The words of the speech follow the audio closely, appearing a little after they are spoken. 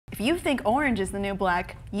you think orange is the new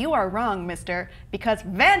black, you are wrong, mister, because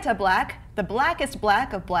Vantablack, the blackest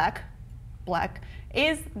black of black,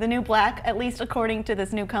 is the new black, at least according to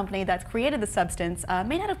this new company that's created the substance,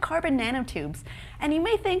 made out of carbon nanotubes. And you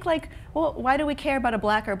may think, like, well, why do we care about a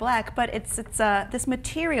black or black? But it's this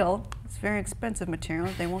material, it's very expensive material,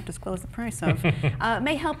 they won't disclose the price of,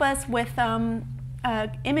 may help us with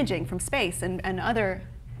imaging from space and other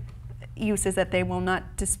uses that they will not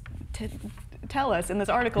tell us in this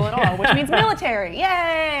article at all, which means military.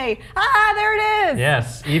 Yay! Ah, there it is!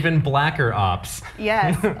 Yes, even blacker ops.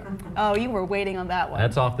 Yes. Oh, you were waiting on that one.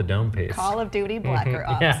 That's off the dome piece. Call of Duty Blacker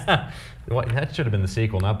Ops. Yeah. Well, that should have been the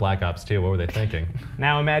sequel, not Black Ops 2. What were they thinking?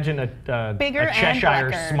 Now imagine a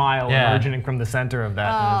Cheshire smile emerging from the center of that.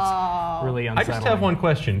 And it's really unsettling. I just have one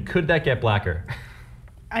question. Could that get blacker?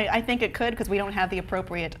 I think it could, because we don't have the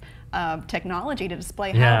appropriate technology to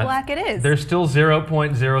display how black it is. There's still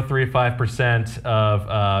 0.035%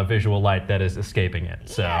 of visual light that is escaping it.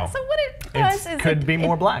 So, so what it does is could be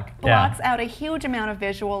more black. It blocks out a huge amount of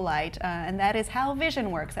visual light, and that is how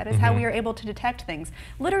vision works. That is how we are able to detect things.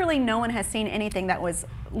 Literally, no one has seen anything that was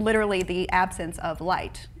literally the absence of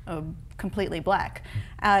light, completely black.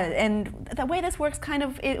 And the way this works,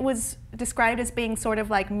 it was described as being sort of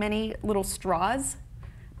like many little straws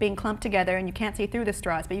being clumped together, and you can't see through the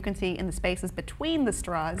straws, but you can see in the spaces between the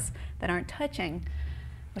straws that aren't touching,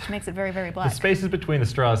 which makes it very, very black. The spaces between the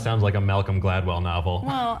straws sounds like a Malcolm Gladwell novel.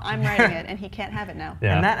 Well, I'm writing it, and he can't have it now.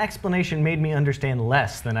 Yeah. And that explanation made me understand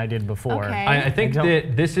less than I did before. Okay. I think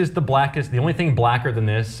that this is the blackest, the only thing blacker than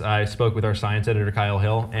this. I spoke with our science editor, Kyle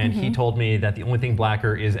Hill, and he told me that the only thing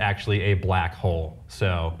blacker is actually a black hole.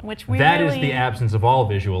 So that is the absence of all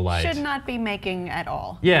visual light. Should not be making at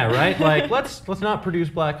all. Yeah, right? Like, let's not produce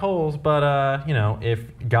black holes, but you know, if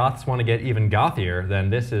goths want to get even gothier, then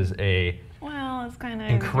this is a it's kind of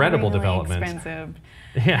incredible really development. Expensive.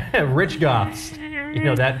 Yeah, rich goths. You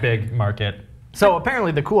know, that big market. So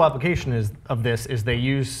apparently the cool application of this is they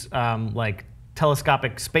use like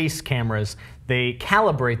telescopic space cameras. They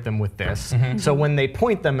calibrate them with this, so when they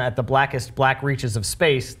point them at the blackest black reaches of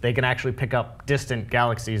space, they can actually pick up distant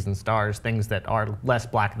galaxies and stars, things that are less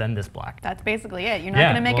black than this black. That's basically it. You're not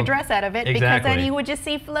going to make a dress out of it, because then you would just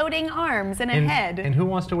see floating arms and a head. And who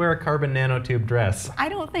wants to wear a carbon nanotube dress? I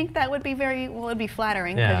don't think that would be very, well, it'd be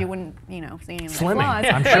flattering, because you wouldn't, you know, see any of the slimming, flaws.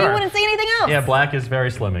 I'm But sure. you wouldn't see anything else. Yeah, black is very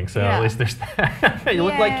slimming, so at least there's that. You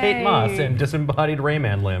look like Kate Moss in disembodied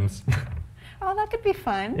Rayman limbs. Oh, that could be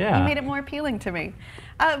fun. Yeah. You made it more appealing to me.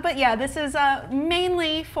 But yeah, this is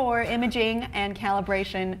mainly for imaging and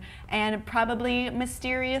calibration and probably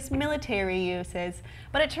mysterious military uses.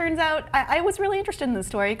 But it turns out, I was really interested in this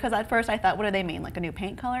story, because at first I thought, what do they mean, like a new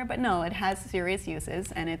paint color? But no, it has serious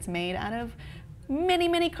uses, and it's made out of many,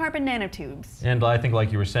 many carbon nanotubes. And I think,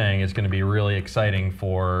 like you were saying, it's going to be really exciting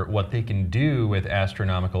for what they can do with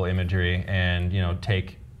astronomical imagery and, you know,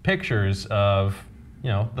 take pictures of, you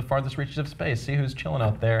know, the farthest reaches of space, see who's chilling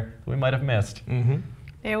out there that we might have missed.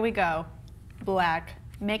 There we go. Black,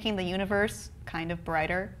 making the universe kind of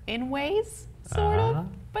brighter in ways, sort of,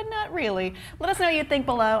 but not really. Let us know what you think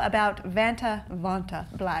below about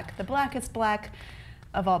Vantablack, the blackest black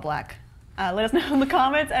of all black. Let us know in the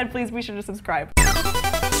comments, and please be sure to subscribe.